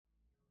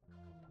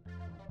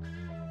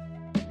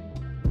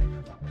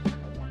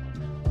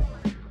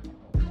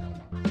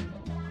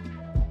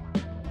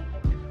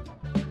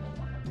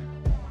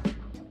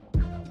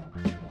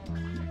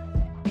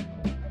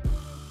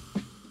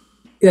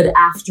Good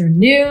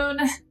afternoon,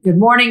 good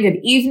morning, good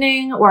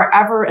evening,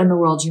 wherever in the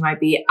world you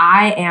might be.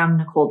 I am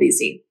Nicole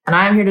Beasy, and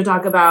I'm here to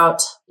talk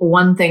about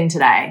one thing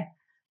today,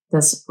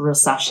 this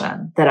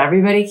recession that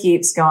everybody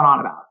keeps going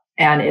on about.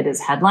 And it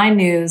is headline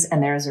news,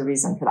 and there's a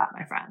reason for that,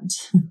 my friend.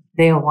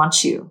 They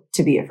want you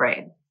to be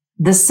afraid.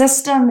 The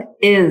system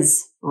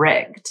is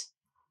rigged.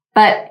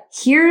 But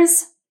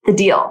here's the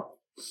deal.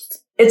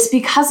 It's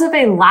because of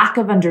a lack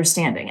of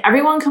understanding.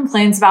 Everyone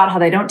complains about how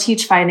they don't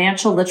teach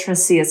financial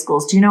literacy at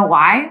schools. Do you know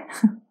why?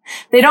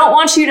 They don't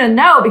want you to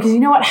know, because you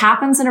know what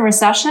happens in a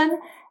recession?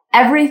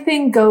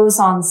 Everything goes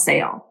on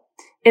sale.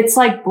 It's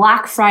like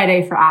Black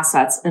Friday for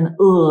assets, and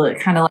it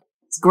kind of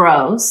it's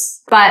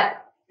gross, but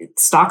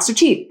stocks are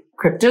cheap.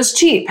 Crypto's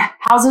cheap.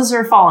 Houses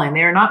are falling.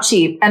 They are not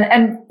cheap.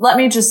 And let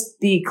me just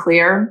be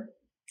clear.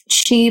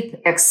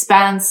 Cheap,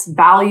 expense,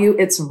 value,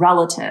 it's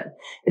relative.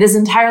 It is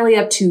entirely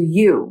up to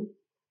you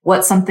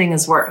what something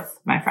is worth,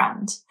 my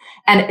friend.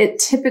 And it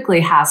typically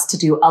has to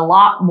do a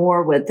lot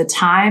more with the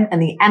time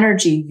and the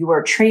energy you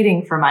are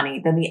trading for money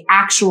than the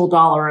actual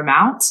dollar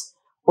amount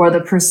or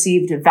the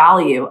perceived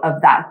value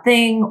of that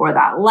thing or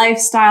that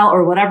lifestyle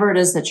or whatever it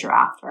is that you're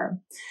after.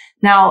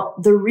 Now,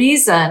 the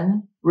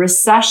reason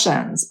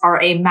recessions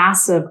are a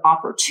massive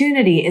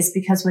opportunity is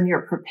because when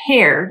you're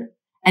prepared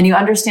and you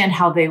understand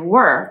how they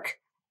work,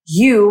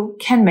 you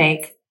can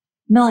make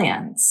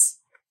millions.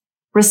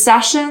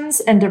 Recessions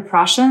and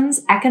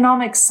depressions,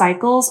 economic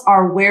cycles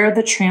are where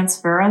the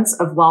transference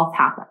of wealth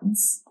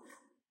happens.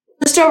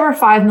 Just over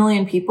 5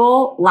 million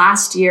people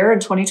last year in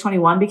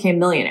 2021 became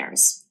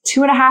millionaires.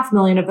 2.5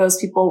 million of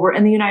those people were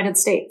in the United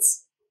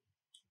States.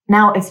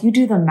 Now, if you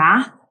do the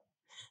math,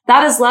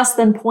 that is less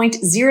than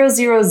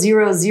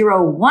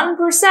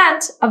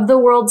 0.00001% of the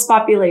world's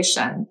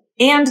population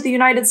and the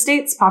United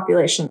States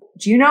population.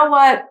 Do you know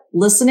what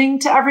listening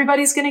to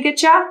everybody's going to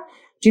get you?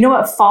 Do you know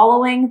what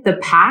following the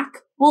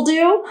pack will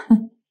do?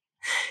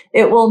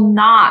 It will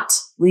not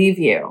leave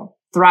you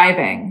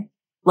thriving,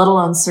 let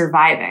alone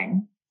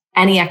surviving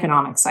any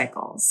economic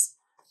cycles.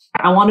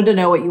 I wanted to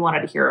know what you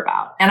wanted to hear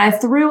about. And I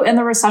threw in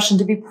the recession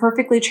to be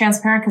perfectly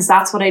transparent because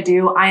that's what I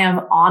do. I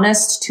am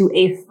honest to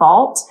a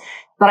fault,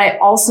 but I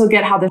also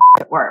get how this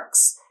shit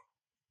works.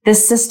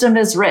 This system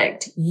is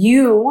rigged.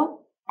 You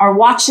are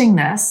watching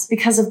this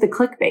because of the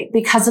clickbait,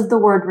 because of the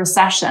word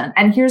recession.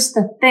 And here's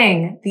the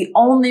thing, the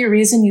only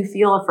reason you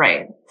feel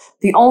afraid,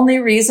 the only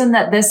reason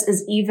that this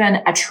is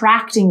even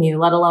attracting you,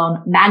 let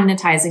alone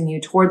magnetizing you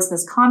towards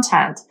this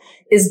content,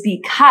 is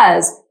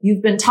because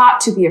you've been taught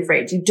to be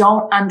afraid. You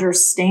don't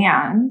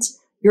understand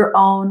your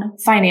own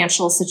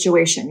financial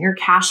situation, your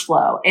cash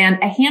flow, and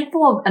a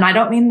handful of, and I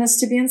don't mean this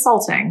to be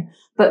insulting,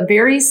 but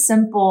very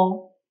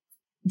simple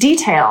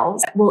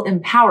details will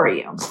empower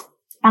you.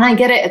 And I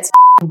get it, it's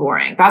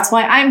boring. That's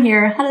why I'm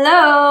here.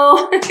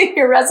 Hello,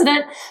 your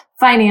resident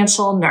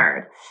financial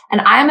nerd. And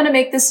I'm going to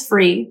make this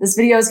free. This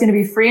video is going to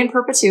be free in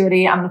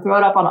perpetuity. I'm going to throw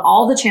it up on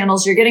all the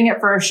channels. You're getting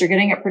it first. You're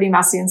getting it pretty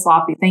messy and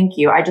sloppy. Thank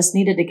you. I just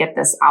needed to get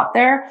this out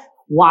there.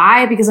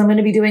 Why? Because I'm going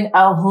to be doing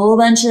a whole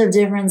bunch of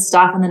different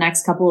stuff in the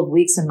next couple of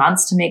weeks and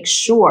months to make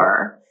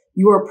sure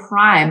you are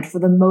primed for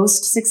the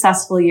most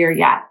successful year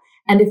yet.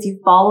 And if you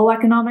follow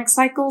economic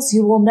cycles,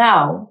 you will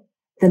know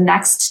the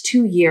next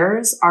 2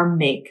 years are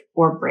make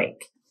or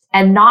break.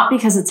 And not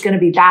because it's going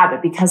to be bad,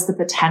 but because the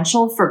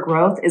potential for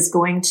growth is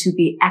going to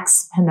be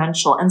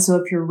exponential. And so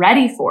if you're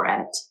ready for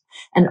it,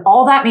 and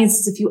all that means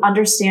is if you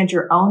understand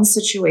your own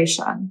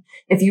situation,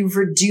 if you've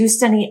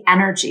reduced any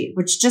energy,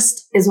 which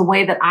just is a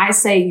way that I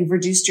say you've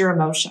reduced your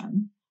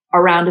emotion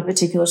around a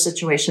particular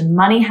situation.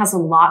 Money has a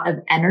lot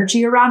of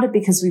energy around it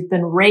because we've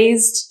been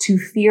raised to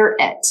fear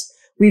it.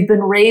 We've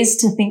been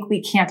raised to think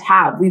we can't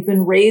have. We've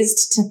been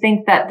raised to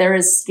think that there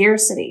is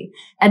scarcity.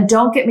 And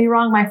don't get me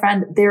wrong, my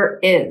friend, there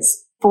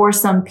is for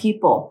some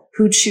people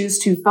who choose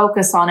to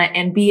focus on it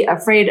and be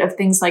afraid of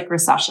things like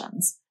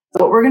recessions.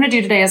 So what we're going to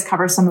do today is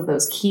cover some of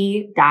those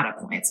key data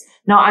points.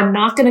 Now, I'm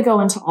not going to go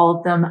into all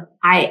of them.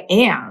 I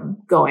am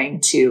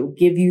going to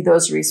give you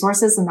those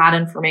resources and that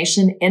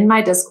information in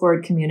my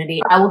Discord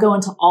community. I will go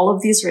into all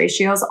of these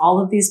ratios, all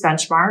of these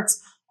benchmarks,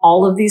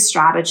 all of these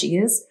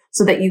strategies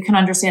so that you can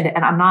understand it.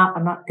 And I'm not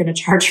going to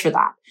charge for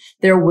that.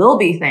 There will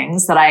be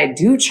things that I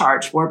do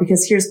charge for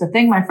because here's the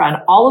thing, my friend,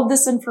 all of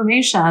this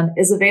information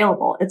is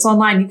available. It's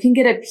online. You can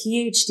get a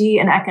PhD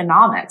in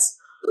economics.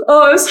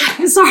 Oh,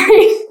 I'm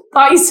sorry.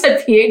 Thought you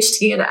said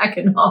PhD in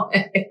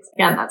economics.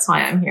 Again, that's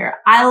why I'm here.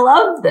 I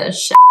love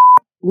this shit.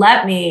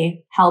 Let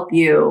me help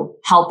you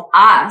help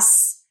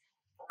us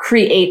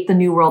create the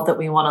new world that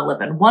we want to live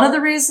in. One of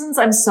the reasons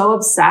I'm so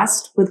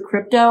obsessed with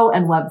crypto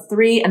and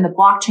Web3 and the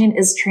blockchain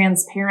is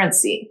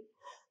transparency.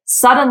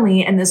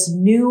 Suddenly, in this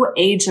new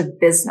age of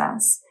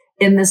business,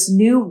 in this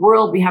new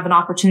world, we have an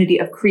opportunity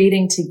of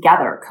creating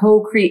together,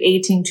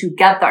 co-creating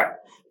together.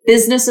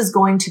 Business is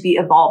going to be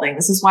evolving.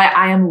 This is why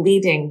I am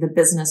leading the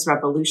business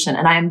revolution.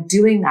 And I am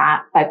doing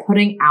that by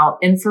putting out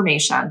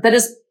information that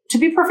is, to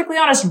be perfectly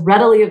honest,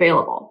 readily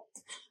available.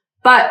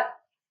 But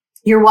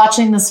You're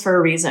watching this for a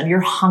reason.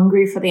 You're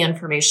hungry for the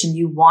information.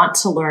 You want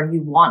to learn.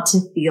 You want to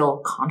feel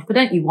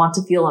confident. You want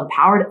to feel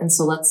empowered. And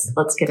so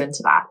let's get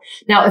into that.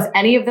 Now, if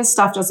any of this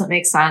stuff doesn't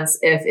make sense,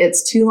 if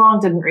it's too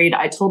long, didn't read,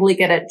 I totally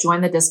get it.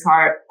 Join the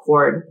Discord.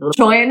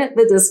 Join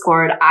the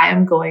Discord. I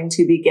am going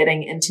to be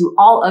getting into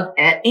all of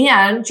it.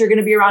 And you're going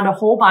to be around a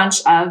whole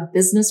bunch of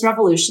business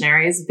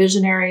revolutionaries,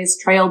 visionaries,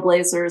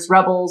 trailblazers,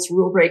 rebels,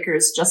 rule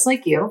breakers, just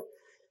like you.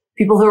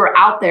 People who are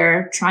out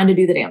there trying to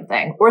do the damn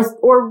thing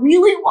or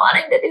really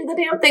wanting to do the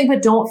damn thing,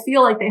 but don't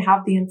feel like they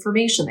have the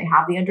information, they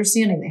have the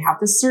understanding, they have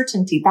the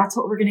certainty. That's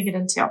what we're going to get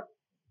into.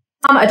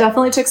 I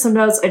definitely took some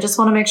notes. I just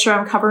want to make sure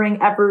I'm covering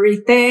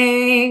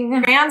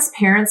everything.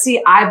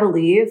 Transparency, I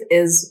believe,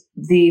 is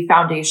the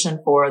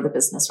foundation for the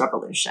business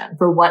revolution,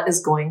 for what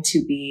is going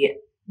to be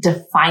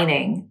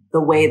defining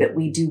the way that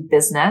we do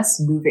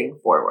business moving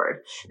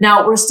forward.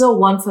 Now, we're still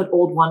 1 foot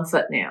old, 1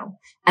 foot new.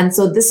 And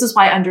so this is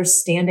why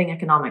understanding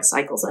economic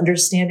cycles,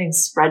 understanding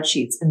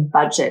spreadsheets and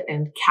budget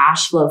and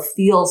cash flow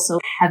feel so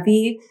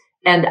heavy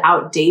and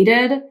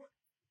outdated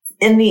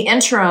in the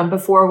interim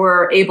before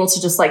we're able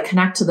to just like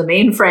connect to the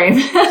mainframe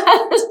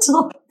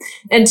to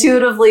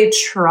intuitively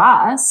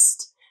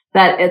trust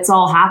that it's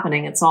all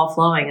happening. It's all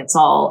flowing. It's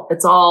all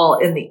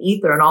in the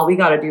ether. And all we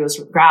got to do is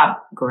grab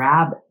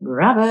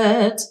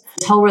it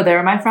until we're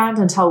there, my friend,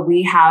 until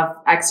we have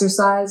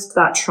exercised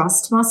that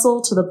trust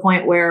muscle to the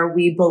point where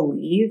we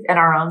believe in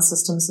our own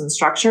systems and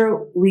structure.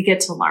 We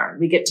get to learn.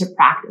 We get to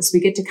practice.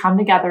 We get to come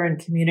together in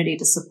community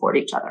to support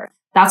each other.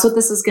 That's what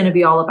this is going to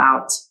be all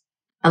about.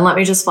 And let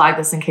me just flag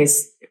this in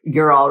case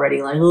you're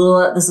already like,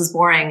 this is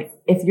boring.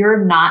 If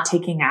you're not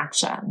taking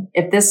action,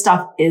 if this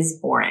stuff is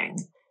boring,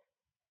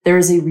 there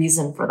is a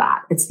reason for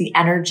that. It's the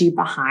energy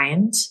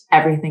behind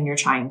everything you're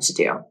trying to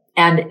do.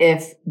 And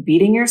if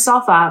beating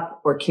yourself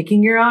up or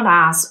kicking your own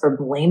ass or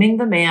blaming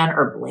the man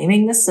or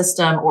blaming the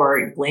system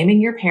or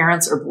blaming your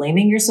parents or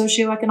blaming your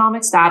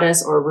socioeconomic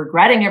status or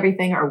regretting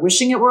everything or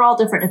wishing it were all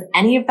different, if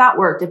any of that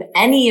worked, if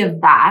any of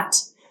that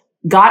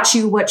got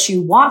you what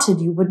you wanted,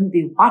 you wouldn't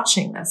be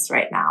watching this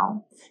right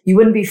now. You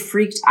wouldn't be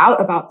freaked out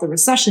about the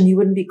recession. You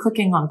wouldn't be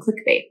clicking on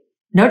clickbait.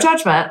 No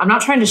judgment. I'm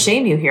not trying to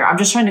shame you here. I'm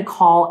just trying to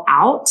call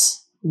out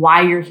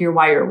why you're here,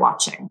 why you're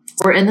watching.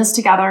 We're in this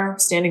together,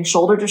 standing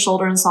shoulder to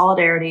shoulder in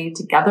solidarity.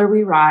 Together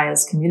we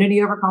rise,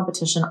 community over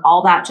competition,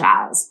 all that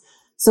jazz.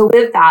 So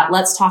with that,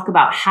 let's talk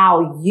about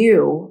how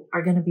you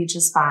are going to be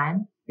just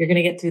fine. You're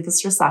going to get through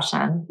this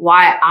recession,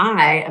 why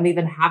I am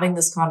even having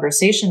this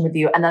conversation with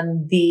you. And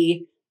then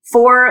the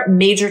 4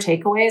 major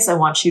takeaways I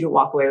want you to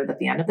walk away with at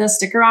the end of this.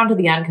 Stick around to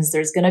the end because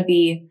it's going to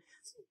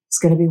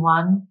be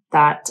one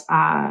that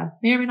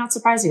may or may not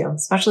surprise you,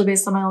 especially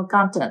based on my old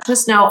content.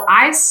 Just know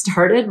I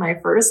started my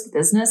first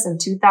business in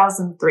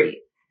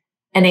 2003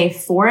 in a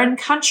foreign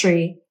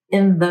country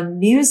in the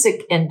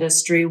music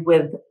industry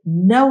with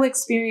no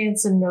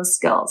experience and no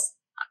skills.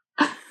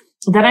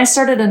 Then I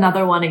started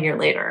another one a year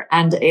later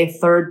and a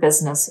third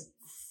business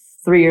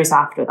 3 years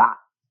after that.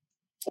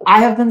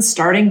 I have been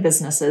starting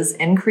businesses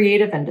in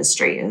creative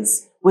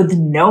industries with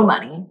no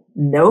money,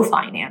 no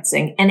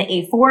financing in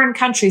a foreign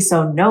country,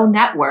 so no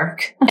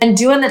network, and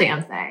doing the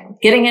damn thing,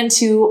 getting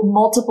into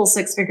multiple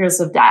 6 figures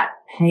of debt,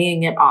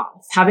 paying it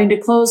off, having to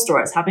close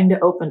doors, having to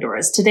open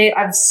doors. To date,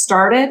 I've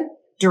started,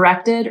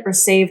 directed, or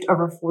saved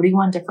over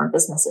 41 different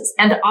businesses.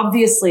 And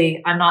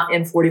obviously, I'm not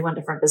in 41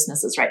 different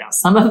businesses right now.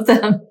 Some of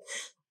them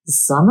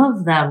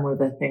were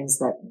the things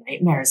that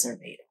nightmares are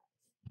made of.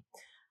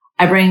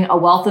 I bring a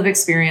wealth of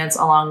experience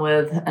along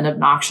with an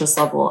obnoxious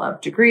level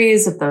of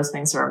degrees. If those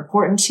things are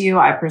important to you,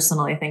 I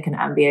personally think an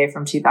MBA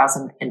from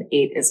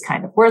 2008 is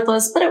kind of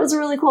worthless, but it was a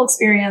really cool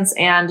experience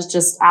and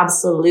just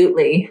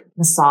absolutely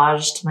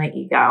massaged my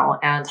ego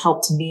and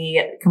helped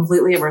me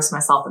completely immerse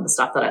myself in the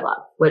stuff that I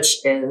love,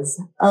 which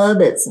is a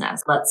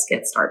business. Let's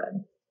get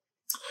started.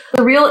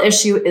 The real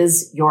issue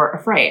is you're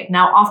afraid.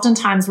 Now,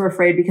 oftentimes we're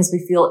afraid because we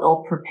feel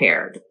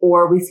ill-prepared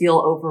or we feel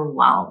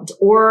overwhelmed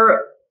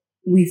or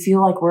we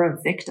feel like we're a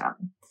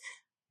victim.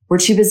 We're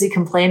too busy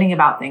complaining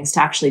about things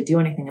to actually do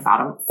anything about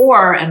them.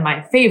 Or, and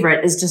my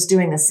favorite, is just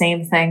doing the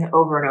same thing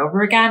over and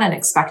over again and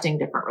expecting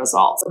different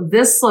results.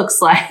 This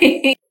looks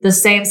like the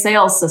same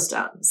sales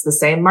systems, the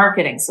same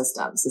marketing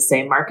systems, the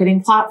same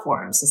marketing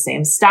platforms, the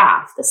same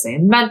staff, the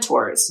same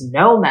mentors,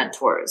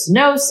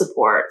 no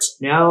support,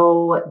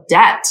 no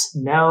debt,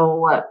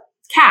 no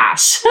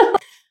cash.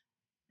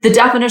 The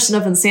definition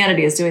of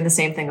insanity is doing the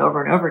same thing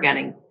over and over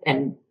again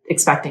and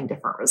expecting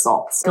different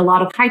results. A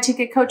lot of high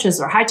ticket coaches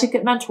or high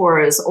ticket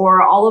mentors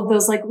or all of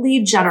those like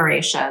lead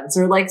generations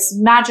or like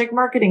magic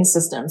marketing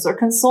systems or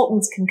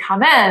consultants can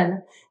come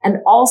in and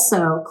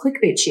also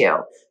clickbait you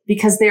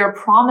because they are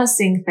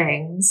promising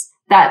things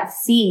that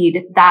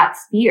feed that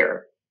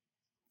fear.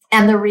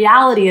 And the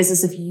reality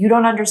is if you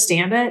don't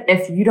understand it,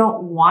 if you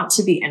don't want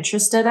to be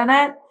interested in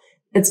it,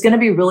 it's going to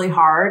be really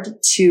hard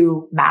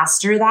to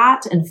master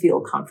that and feel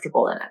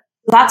comfortable in it.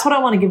 That's what I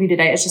want to give you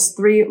today. It's just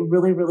 3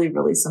 really, really,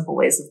 really simple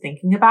ways of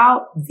thinking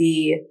about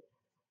the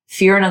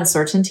fear and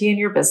uncertainty in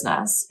your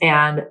business.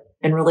 And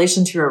in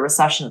relation to a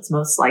recession, it's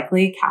most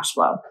likely cash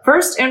flow.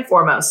 First and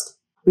foremost,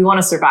 We want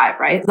to survive,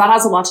 right? That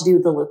has a lot to do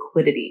with the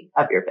liquidity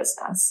of your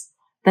business.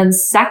 Then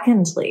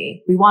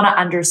secondly, we want to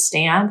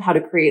understand how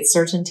to create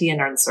certainty and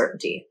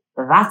uncertainty.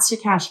 That's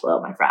your cash flow,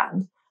 my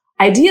friend.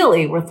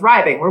 Ideally, we're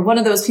thriving. We're one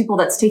of those people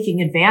that's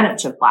taking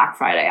advantage of Black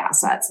Friday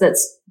assets,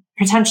 that's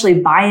potentially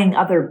buying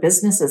other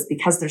businesses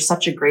because they're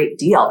such a great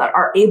deal, that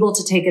are able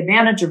to take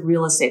advantage of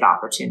real estate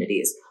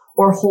opportunities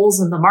or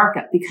holes in the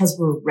market because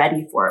we're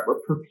ready for it.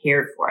 We're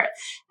prepared for it.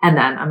 And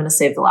then I'm going to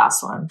save the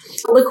last one.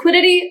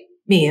 Liquidity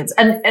means,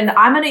 and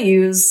I'm going to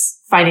use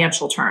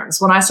financial terms.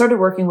 When I started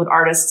working with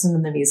artists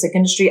in the music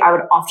industry, I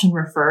would often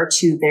refer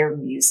to their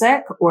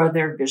music or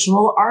their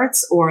visual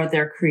arts or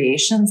their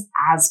creations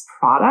as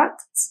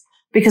products.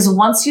 Because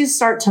once you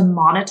start to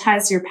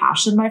monetize your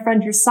passion, my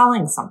friend, you're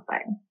selling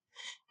something.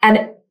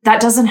 And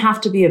that doesn't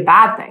have to be a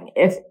bad thing.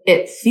 If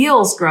it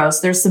feels gross,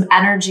 there's some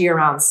energy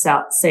around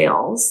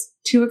sales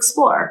to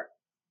explore.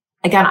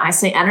 Again, I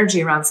say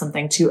energy around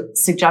something to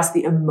suggest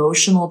the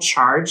emotional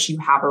charge you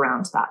have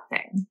around that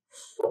thing.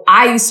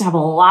 I used to have a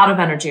lot of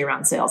energy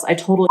around sales. I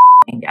totally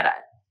get it.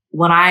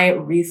 When I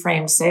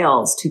reframed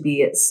sales to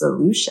be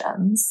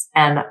solutions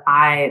and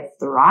I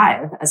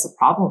thrive as a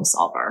problem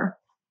solver,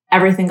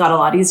 everything got a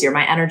lot easier.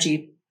 My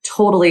energy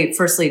totally,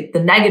 firstly, the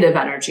negative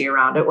energy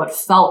around it, what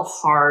felt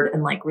hard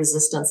and like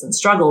resistance and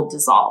struggle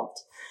dissolved.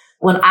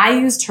 When I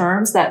use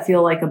terms that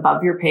feel like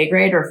above your pay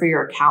grade or for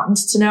your accountant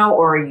to know,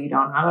 or you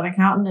don't have an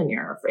accountant and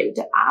you're afraid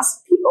to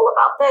ask people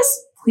about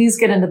this, please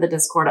get into the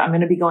Discord. I'm going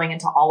to be going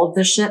into all of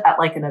this shit at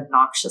like an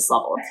obnoxious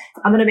level.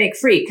 I'm going to make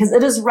free because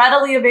it is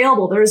readily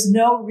available. There is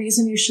no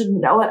reason you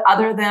shouldn't know it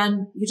other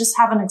than you just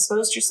haven't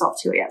exposed yourself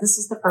to it yet. This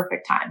is the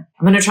perfect time.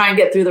 I'm going to try and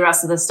get through the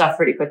rest of this stuff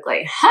pretty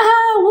quickly.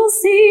 We'll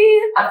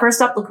see.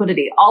 First up,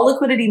 liquidity. All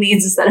liquidity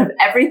means is that if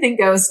everything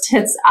goes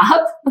tits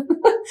up,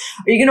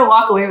 are you going to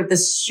walk away with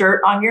this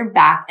shirt on your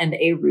back and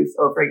a roof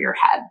over your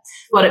head?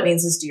 What it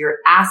means is, do your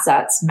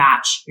assets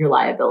match your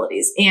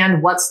liabilities?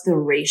 And what's the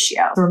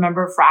ratio? So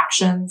remember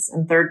fractions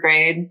in third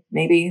grade,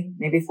 maybe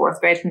fourth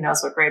grade. Who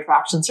knows what grade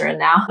fractions are in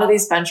now? So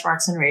these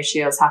benchmarks and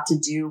ratios have to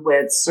do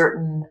with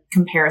certain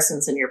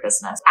comparisons in your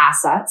business.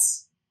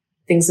 Assets,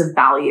 things of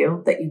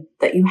value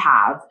that you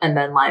have, and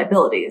then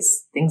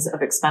liabilities, things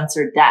of expense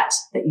or debt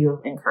that you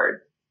have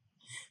incurred.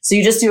 So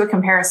you just do a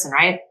comparison,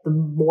 right? The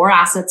more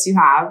assets you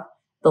have,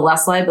 the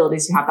less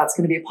liabilities you have. That's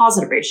going to be a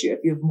positive ratio. If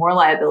you have more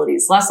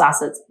liabilities, less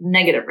assets,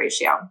 negative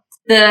ratio.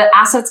 The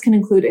assets can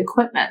include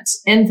equipment,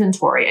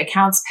 inventory,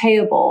 accounts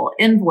payable,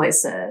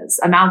 invoices,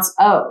 amounts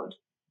owed.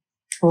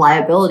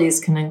 Liabilities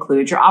can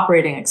include your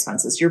operating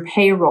expenses, your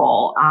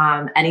payroll,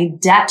 any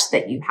debt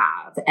that you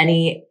have,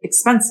 any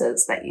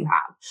expenses that you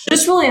have.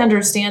 Just really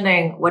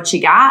understanding what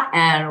you got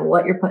and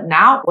what you're putting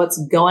out,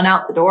 what's going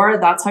out the door.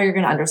 That's how you're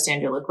going to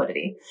understand your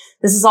liquidity.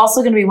 This is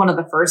also going to be one of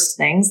the first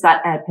things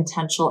that a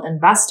potential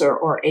investor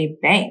or a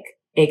bank,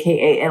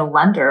 aka a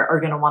lender,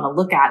 are going to want to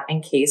look at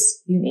in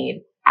case you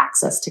need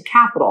access to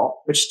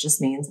capital, which just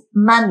means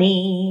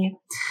money.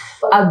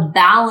 A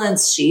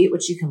balance sheet,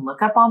 which you can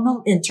look up on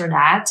the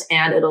internet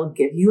and it'll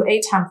give you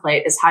a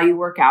template, is how you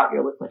work out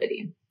your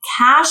liquidity.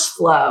 Cash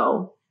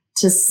flow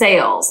to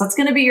sales, that's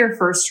going to be your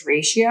first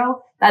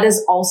ratio. That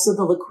is also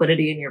the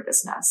liquidity in your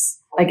business.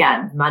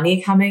 Again,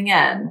 money coming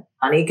in,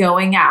 money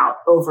going out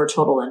over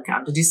total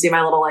income. Did you see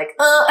my little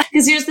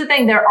Because here's the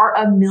thing, there are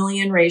a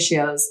million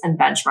ratios and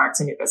benchmarks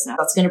in your business.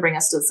 That's going to bring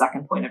us to the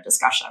second point of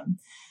discussion.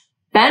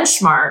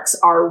 Benchmarks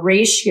are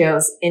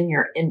ratios in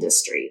your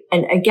industry.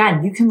 And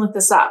again, you can look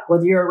this up,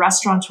 whether you're a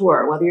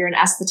restaurateur, whether you're an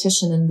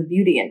esthetician in the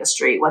beauty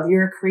industry, whether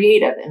you're a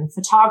creative in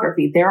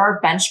photography, there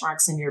are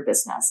benchmarks in your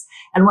business.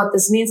 And what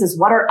this means is,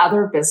 what are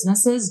other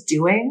businesses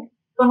doing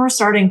when we're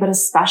starting, but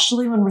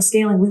especially when we're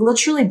scaling? We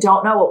literally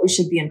don't know what we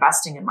should be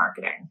investing in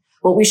marketing,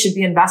 what we should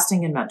be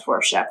investing in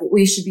mentorship, what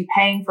we should be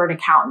paying for an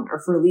accountant or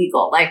for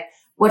legal. Like,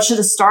 what should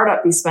a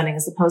startup be spending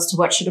as opposed to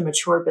what should a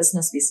mature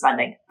business be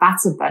spending?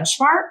 That's a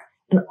benchmark.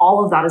 And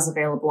all of that is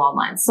available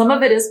online. Some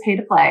of it is pay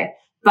to play,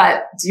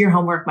 but do your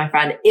homework, my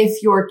friend.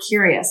 If you're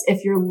curious,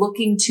 if you're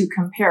looking to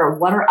compare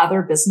what are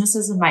other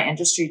businesses in my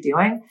industry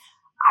doing,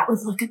 I would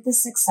look at the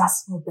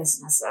successful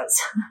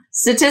businesses.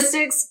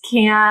 Statistics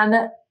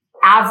can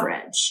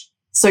average.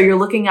 So you're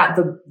looking at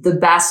the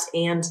best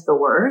and the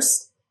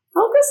worst.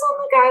 Focus on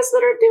the guys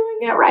that are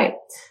doing it right.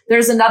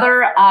 There's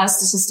another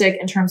statistic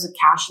in terms of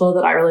cash flow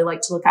that I really like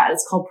to look at.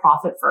 It's called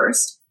Profit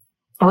First.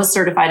 I was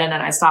certified in it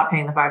and I stopped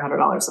paying the $500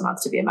 a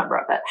month to be a member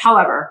of it.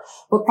 However,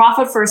 what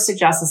Profit First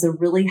suggests is a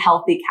really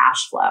healthy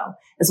cash flow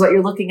is what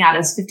you're looking at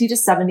is 50 to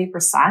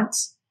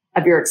 70%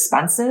 of your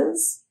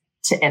expenses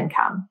to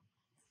income.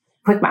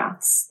 Quick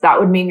maths. That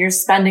would mean you're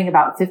spending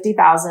about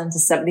 $50,000 to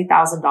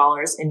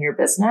 $70,000 in your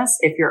business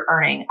if you're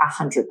earning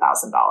 $100,000.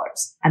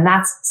 And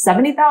that's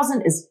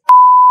 $70,000 is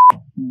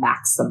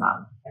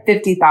maximum.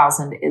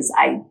 $50,000 is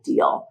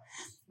ideal.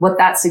 What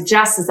that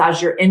suggests is,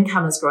 as your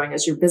income is growing,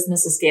 as your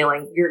business is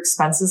scaling, your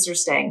expenses are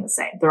staying the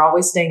same. They're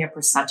always staying a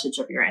percentage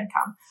of your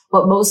income.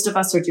 What most of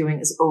us are doing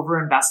is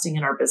over-investing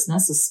in our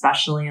business,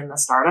 especially in the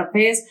startup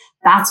phase.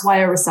 That's why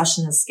a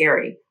recession is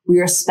scary. We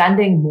are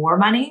spending more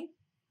money,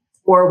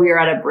 or we are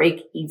at a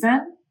break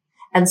even,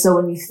 And so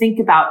when you think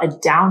about a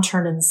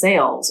downturn in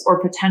sales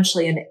or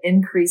potentially an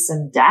increase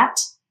in debt,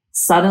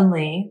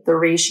 suddenly the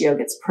ratio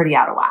gets pretty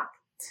out of whack.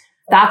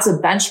 That's a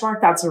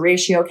benchmark. That's a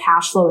ratio.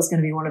 Cash flow is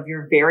going to be one of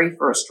your very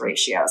first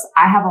ratios.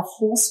 I have a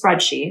whole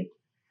spreadsheet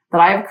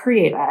that I have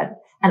created,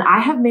 and I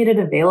have made it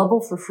available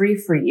for free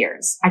for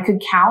years. I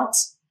could count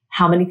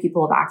how many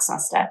people have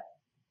accessed it.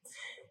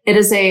 It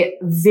is a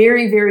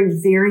very, very,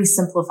 very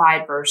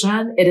simplified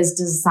version. It is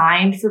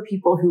designed for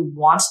people who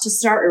want to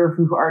start or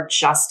who are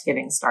just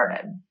getting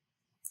started.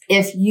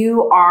 If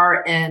you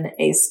are in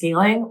a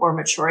scaling or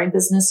maturing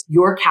business,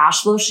 your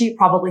cash flow sheet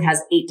probably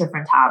has 8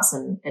 different tabs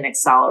in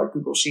Excel or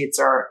Google Sheets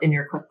or in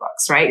your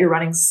QuickBooks, right? You're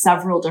running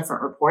several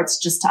different reports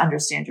just to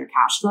understand your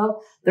cash flow.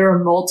 There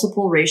are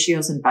multiple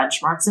ratios and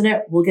benchmarks in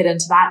it. We'll get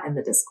into that in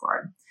the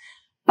Discord.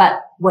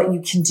 But what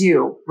you can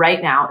do right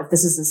now, if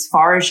this is as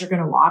far as you're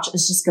going to watch,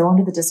 is just go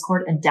into the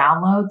Discord and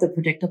download the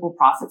predictable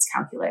profits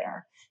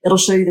calculator. It'll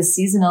show you the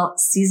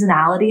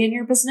seasonality in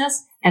your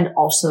business and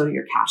also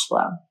your cash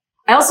flow.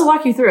 I also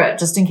walk you through it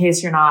just in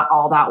case you're not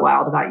all that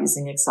wild about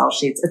using Excel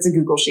sheets. It's a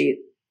Google sheet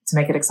to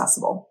make it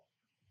accessible.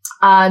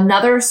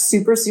 Another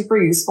super, super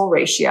useful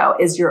ratio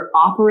is your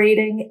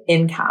operating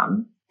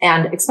income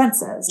and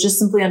expenses. Just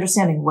simply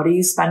understanding, what are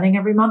you spending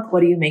every month?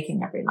 What are you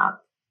making every month?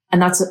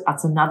 And that's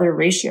another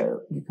ratio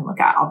you can look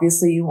at.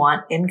 Obviously, you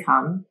want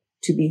income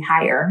to be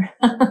higher.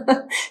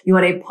 You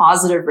want a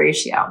positive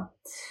ratio.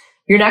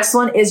 Your next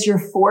one is your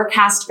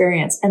forecast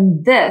variance.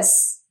 And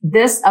this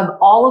of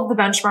all of the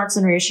benchmarks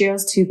and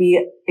ratios to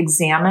be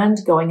examined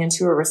going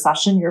into a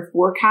recession, your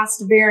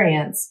forecast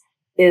variance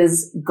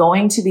is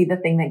going to be the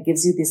thing that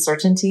gives you the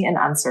certainty and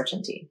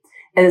uncertainty.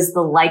 It is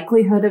the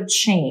likelihood of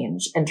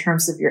change in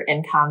terms of your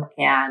income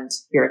and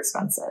your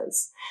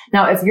expenses.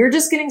 Now, if you're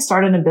just getting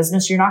started in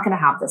business, you're not going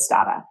to have this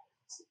data.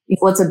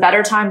 What's a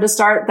better time to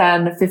start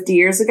than 50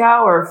 years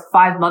ago or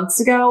 5 months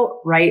ago?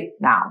 Right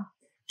now.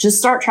 Just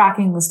start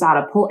tracking this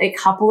data. Pull a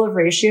couple of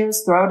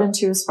ratios, throw it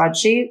into a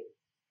spreadsheet.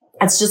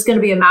 It's just going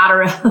to be a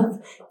matter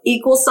of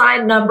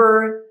 =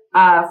 number,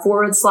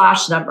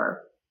 /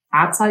 number.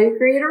 That's how you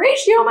create a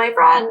ratio, my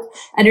friend.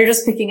 And you're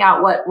just picking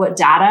out what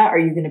data are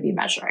you going to be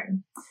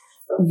measuring.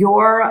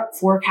 Your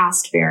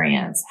forecast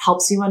variance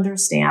helps you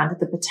understand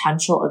the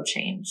potential of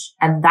change.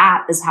 And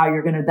that is how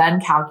you're going to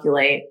then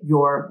calculate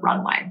your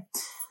runway.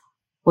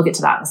 We'll get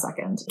to that in a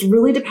second.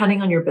 Really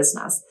depending on your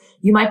business,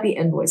 you might be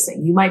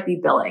invoicing, you might be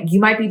billing, you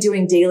might be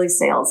doing daily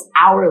sales,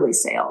 hourly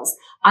sales,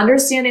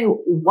 understanding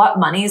what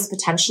money is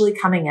potentially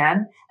coming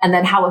in and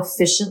then how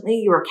efficiently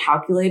you are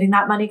calculating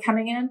that money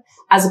coming in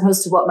as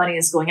opposed to what money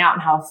is going out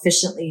and how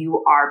efficiently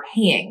you are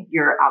paying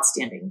your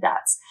outstanding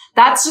debts.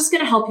 That's just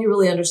going to help you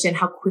really understand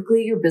how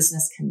quickly your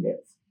business can move.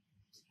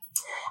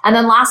 And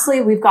then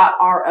lastly, we've got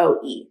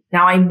ROE.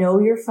 Now, I know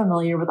you're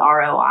familiar with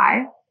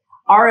ROI.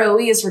 ROE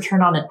is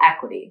return on an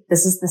equity.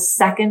 This is the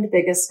second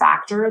biggest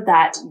factor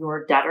that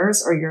your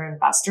debtors or your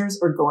investors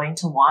are going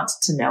to want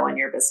to know in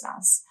your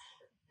business.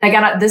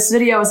 Again, this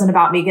video isn't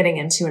about me getting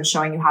into and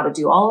showing you how to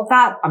do all of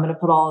that. I'm going to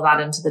put all of that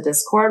into the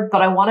Discord,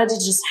 but I wanted to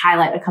just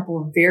highlight a couple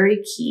of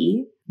very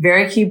key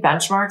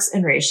benchmarks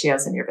and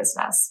ratios in your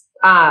business.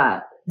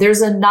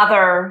 There's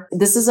another,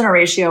 this isn't a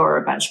ratio or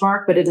a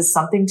benchmark, but it is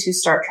something to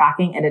start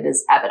tracking, and it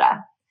is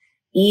EBITDA.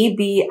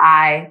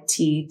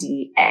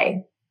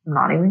 EBITDA. I'm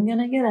not even going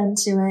to get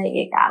into it.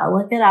 You got to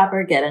look it up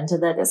or get into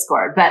the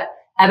Discord, but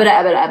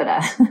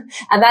EBITDA.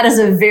 And that is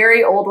a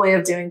very old way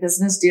of doing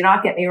business. Do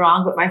not get me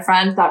wrong, but my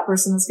friend, that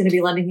person that's going to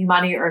be lending you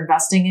money or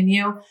investing in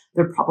you,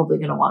 they're probably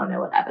going to want to know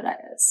what EBITDA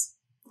is.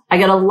 I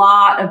get a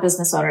lot of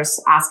business owners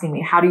asking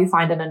me, how do you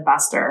find an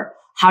investor?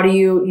 How do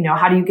you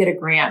get a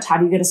grant? How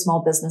do you get a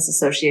small business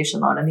association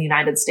loan in the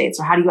United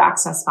States? Or how do you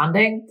access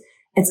funding?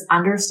 It's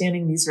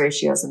understanding these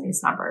ratios and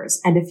these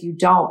numbers. And if you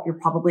don't, you're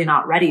probably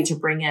not ready to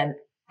bring in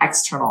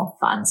external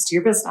funds to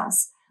your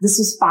business. This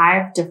was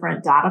 5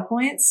 different data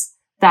points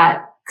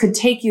that could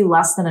take you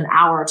less than an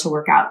hour to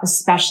work out,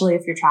 especially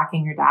if you're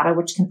tracking your data,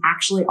 which can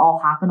actually all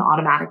happen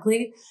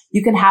automatically.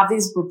 You can have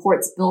these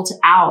reports built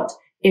out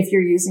if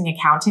you're using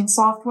accounting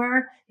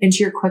software into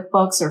your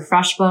QuickBooks or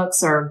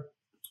FreshBooks or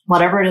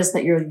whatever it is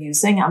that you're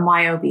using,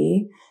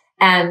 MYOB.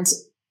 And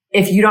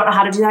if you don't know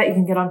how to do that, you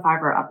can get on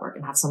Fiverr or Upwork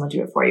and have someone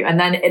do it for you. And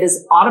then it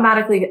is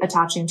automatically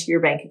attaching to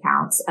your bank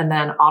accounts and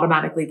then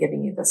automatically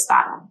giving you this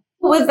data.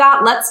 With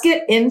that, let's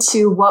get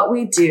into what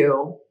we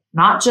do,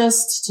 not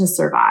just to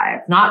survive,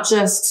 not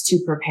just to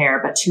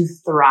prepare, but to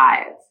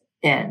thrive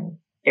in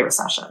a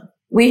recession.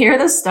 We hear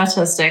this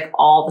statistic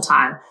all the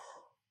time.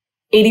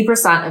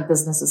 80% of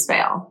businesses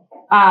fail.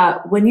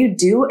 When you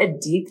do a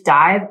deep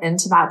dive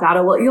into that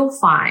data, what you'll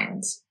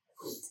find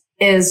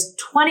is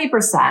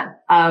 20%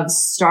 of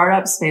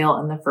startups fail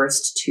in the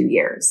first 2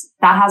 years.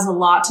 That has a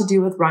lot to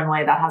do with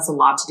runway. That has a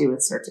lot to do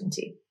with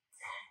certainty.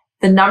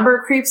 The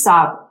number creeps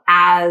up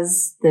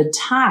as the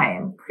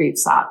time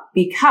creeps up,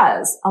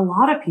 because a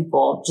lot of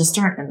people just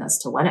aren't in this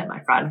to win it,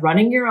 my friend.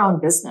 Running your own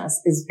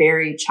business is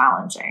very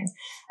challenging.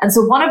 And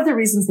so one of the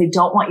reasons they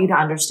don't want you to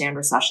understand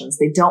recessions,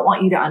 they don't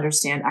want you to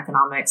understand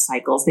economic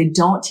cycles, they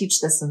don't teach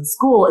this in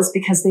school, is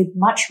because they'd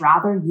much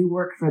rather you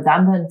work for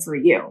them than for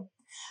you.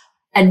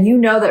 And you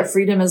know that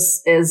freedom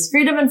is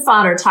freedom and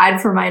fun are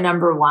tied for my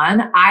number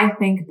one. I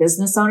think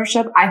business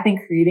ownership, I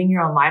think creating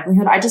your own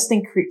livelihood, I just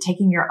think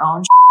taking your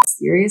own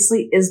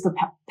seriously is the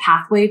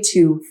pathway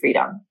to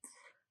freedom.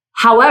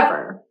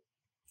 However,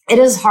 it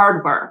is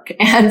hard work.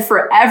 And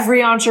for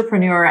every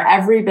entrepreneur,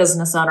 every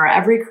business owner,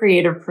 every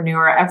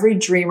creativepreneur, every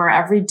dreamer,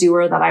 every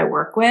doer that I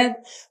work with,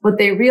 what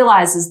they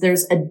realize is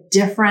there's a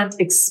different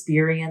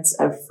experience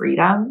of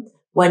freedom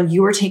when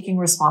you are taking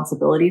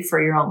responsibility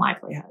for your own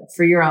livelihood,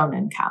 for your own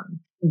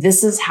income.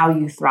 This is how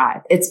you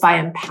thrive. It's by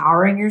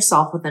empowering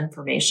yourself with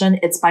information.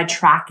 It's by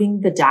tracking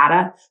the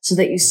data so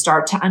that you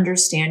start to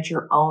understand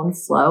your own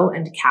flow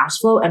and cash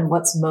flow and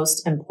what's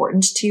most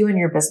important to you in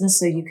your business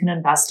so you can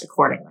invest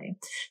accordingly,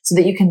 so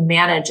that you can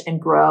manage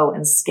and grow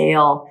and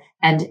scale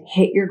and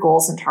hit your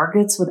goals and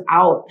targets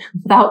without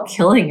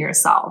killing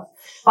yourself.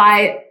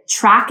 By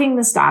tracking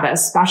this data,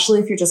 especially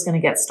if you're just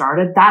going to get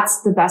started,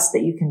 that's the best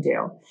that you can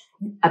do.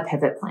 A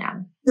pivot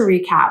plan. To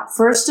recap,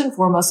 first and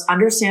foremost,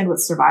 understand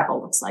what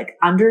survival looks like.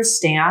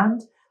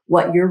 Understand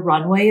what your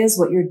runway is,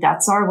 what your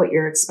debts are, what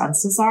your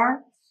expenses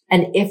are,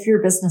 and if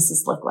your business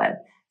is liquid.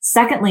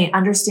 Secondly,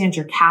 understand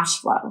your cash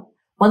flow.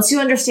 Once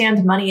you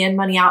understand money in,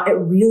 money out, it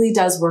really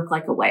does work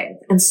like a wave.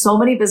 And so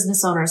many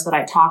business owners that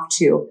I talk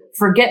to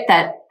forget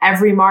that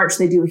every March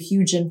they do a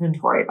huge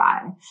inventory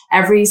buy.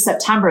 Every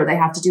September they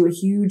have to do a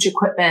huge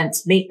equipment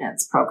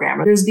maintenance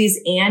program. There's these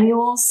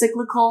annual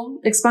cyclical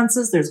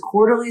expenses. There's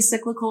quarterly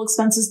cyclical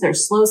expenses.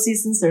 There's slow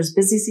seasons. There's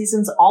busy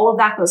seasons. All of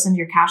that goes into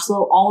your cash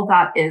flow. All of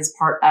that is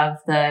part of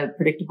the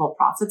predictable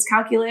profits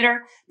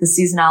calculator, the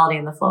seasonality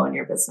and the flow in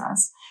your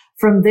business.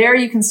 From there,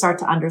 you can start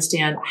to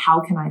understand, how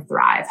can I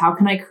thrive? How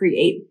can I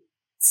create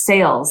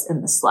sales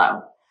in the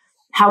slow?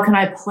 How can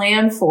I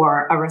plan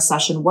for a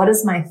recession? What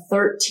is my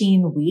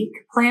 13-week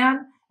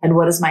plan? And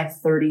what is my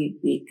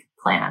 30-week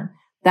plan?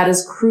 That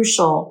is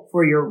crucial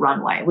for your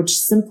runway, which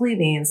simply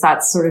means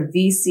that's sort of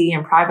VC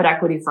and private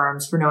equity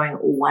firms for knowing,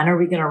 when are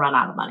we going to run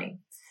out of money?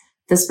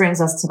 This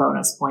brings us to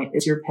bonus point,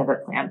 is your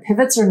pivot plan.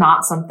 Pivots are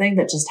not something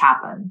that just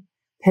happen.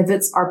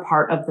 Pivots are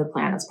part of the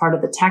plan. It's part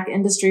of the tech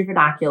industry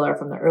vernacular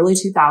from the early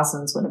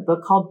 2000s when a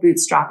book called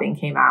Bootstrapping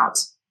came out.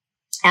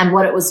 And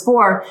what it was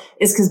for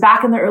is because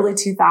back in the early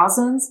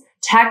 2000s,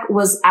 tech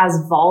was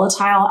as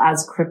volatile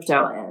as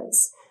crypto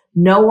is.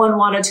 No one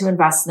wanted to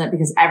invest in it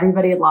because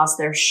everybody had lost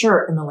their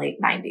shirt in the late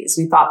 90s.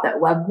 We thought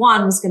that Web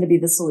 1 was going to be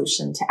the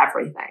solution to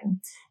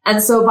everything.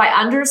 And so by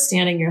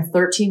understanding your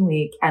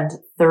 13-week and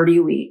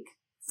 30-week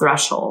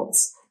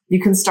thresholds, you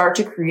can start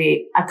to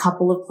create a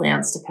couple of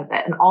plans to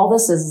pivot. And all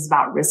this is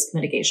about risk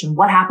mitigation.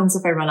 What happens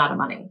if I run out of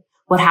money?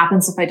 What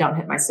happens if I don't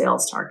hit my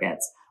sales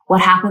targets?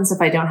 What happens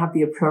if I don't have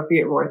the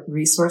appropriate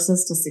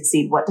resources to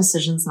succeed? What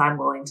decisions am I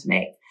willing to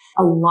make?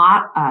 A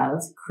lot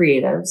of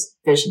creatives,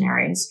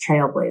 visionaries,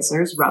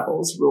 trailblazers,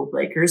 rebels, rule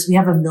breakers, we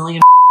have a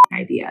million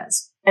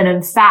ideas. And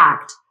in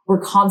fact,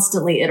 we're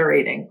constantly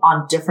iterating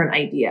on different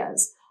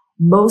ideas.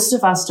 Most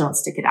of us don't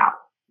stick it out.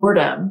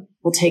 Boredom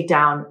will take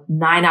down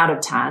 9 out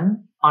of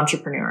 10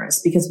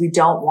 entrepreneurs because we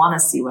don't want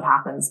to see what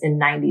happens in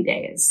 90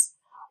 days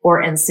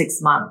or in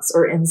 6 months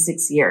or in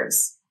 6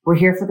 years. We're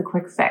here for the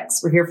quick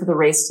fix. We're here for the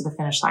race to the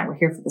finish line. We're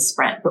here for the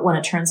sprint. But when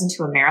it turns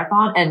into a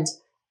marathon, and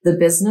the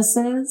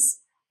businesses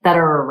that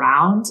are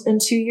around in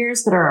 2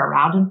 years, that are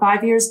around in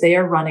 5 years, they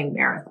are running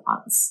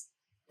marathons.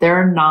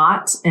 They're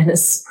not in a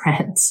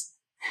sprint.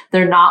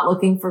 They're not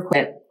looking for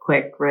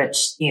quick, rich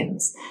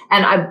schemes.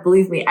 And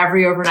believe me,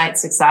 every overnight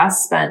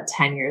success spent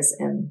 10 years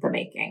in the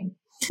making.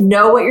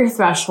 Know what your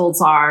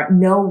thresholds are.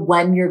 Know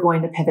when you're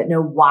going to pivot.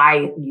 Know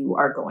why you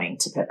are going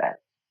to pivot.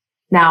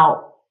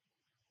 Now,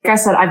 like I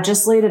said, I've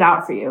just laid it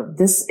out for you.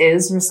 This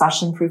is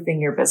recession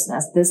proofing your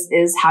business. This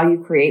is how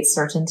you create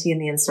certainty in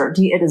the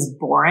uncertainty. It is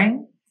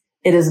boring.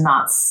 It is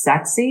not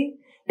sexy.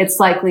 It's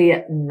likely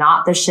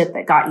not the shit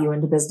that got you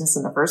into business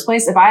in the first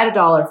place. If I had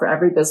 $1 for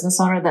every business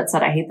owner that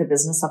said, I hate the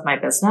business of my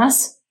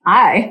business,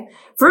 I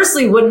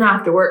firstly wouldn't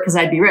have to work because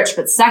I'd be rich.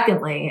 But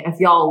secondly, if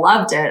y'all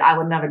loved it, I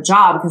wouldn't have a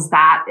job because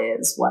that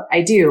is what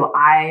I do.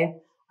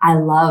 I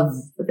love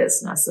the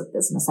business of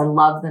business. I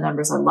love the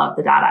numbers. I love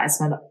the data. I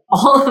spend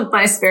all of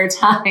my spare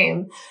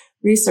time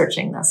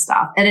researching this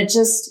stuff. And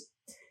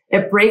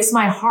it breaks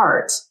my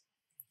heart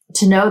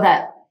to know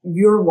that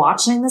you're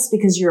watching this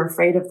because you're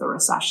afraid of the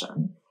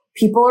recession.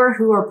 People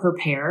who are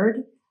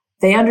prepared,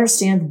 they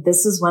understand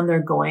this is when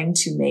they're going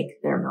to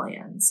make their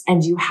millions.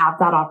 And you have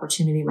that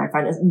opportunity, my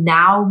friend,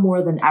 now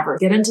more than ever.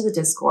 Get into the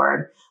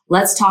Discord.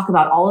 Let's talk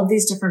about all of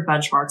these different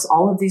benchmarks,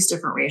 all of these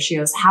different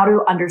ratios, how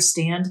to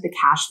understand the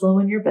cash flow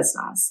in your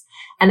business.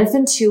 And if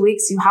in 2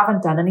 weeks you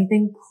haven't done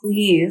anything,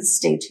 please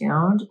stay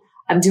tuned.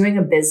 I'm doing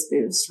a Biz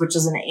Boost, which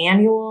is an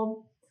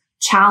annual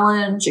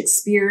challenge,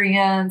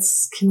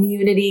 experience,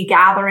 community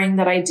gathering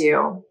that I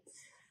do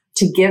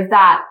to give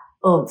that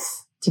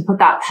oomph, to put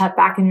that pep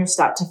back in your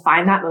step, to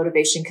find that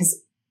motivation.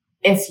 Because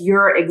if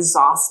you're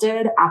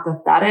exhausted,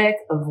 apathetic,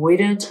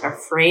 avoidant,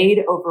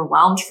 afraid,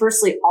 overwhelmed,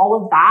 firstly, all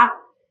of that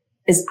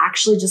is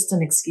actually just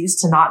an excuse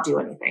to not do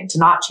anything, to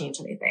not change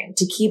anything,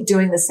 to keep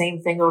doing the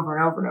same thing over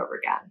and over and over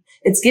again.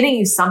 It's getting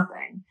you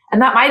something.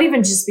 And that might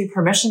even just be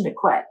permission to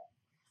quit.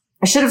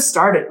 I should have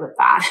started with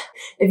that.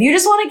 If you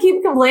just want to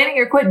keep complaining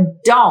or quit,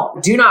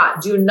 do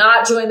not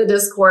join the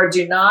Discord.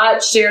 Do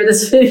not share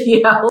this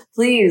video.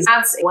 Please.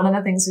 That's one of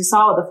the things we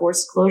saw with the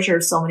forced closure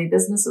of so many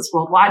businesses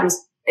worldwide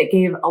was it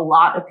gave a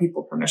lot of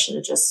people permission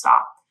to just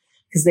stop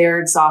because they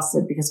are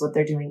exhausted because what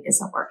they're doing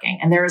isn't working.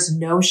 And there is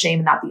no shame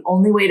in that. The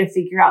only way to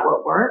figure out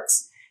what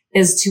works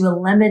is to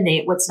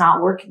eliminate what's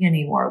not working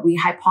anymore. We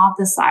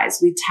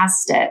hypothesize, we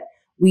test it.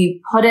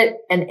 We put it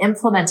and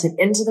implement it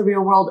into the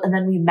real world, and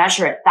then we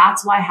measure it.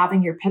 That's why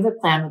having your pivot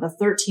plan with a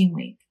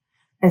 13-week,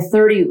 a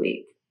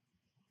 30-week,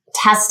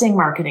 testing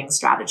marketing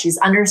strategies,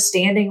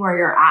 understanding where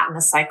you're at in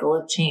the cycle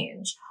of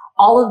change.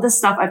 All of this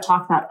stuff I've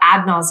talked about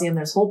ad nauseum.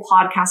 There's whole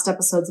podcast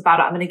episodes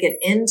about it. I'm going to get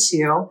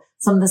into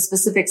some of the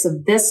specifics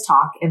of this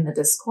talk in the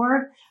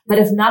Discord. But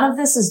if none of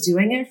this is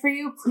doing it for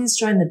you, please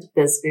join the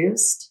Biz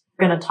Boost.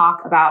 We're going to talk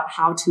about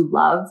how to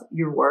love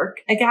your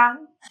work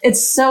again.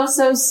 It's so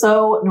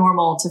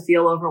normal to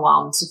feel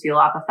overwhelmed, to feel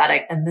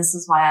apathetic. And this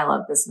is why I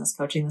love business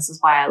coaching. This is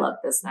why I love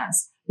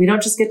business. We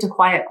don't just get to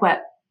quiet quit.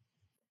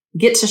 We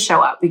get to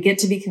show up. We get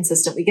to be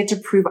consistent. We get to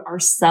prove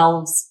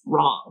ourselves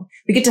wrong.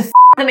 We get to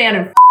the man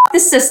and the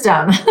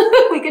system.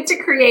 We get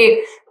to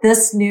create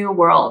this new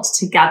world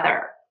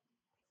together.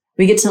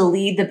 We get to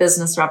lead the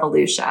business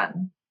revolution.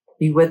 Are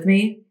you with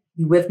me?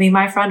 You with me,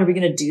 my friend? Are we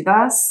going to do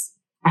this?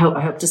 I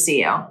hope to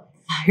see you.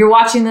 You're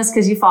watching this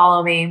because you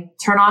follow me.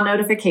 Turn on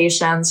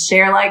notifications,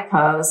 share, like,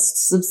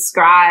 post,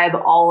 subscribe,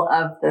 all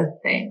of the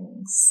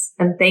things.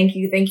 And thank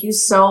you. Thank you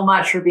so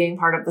much for being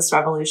part of this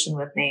revolution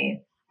with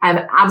me. I'm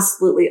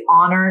absolutely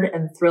honored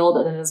and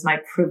thrilled, and it is my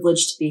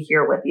privilege to be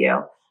here with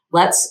you.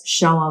 Let's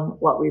show them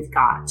what we've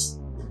got.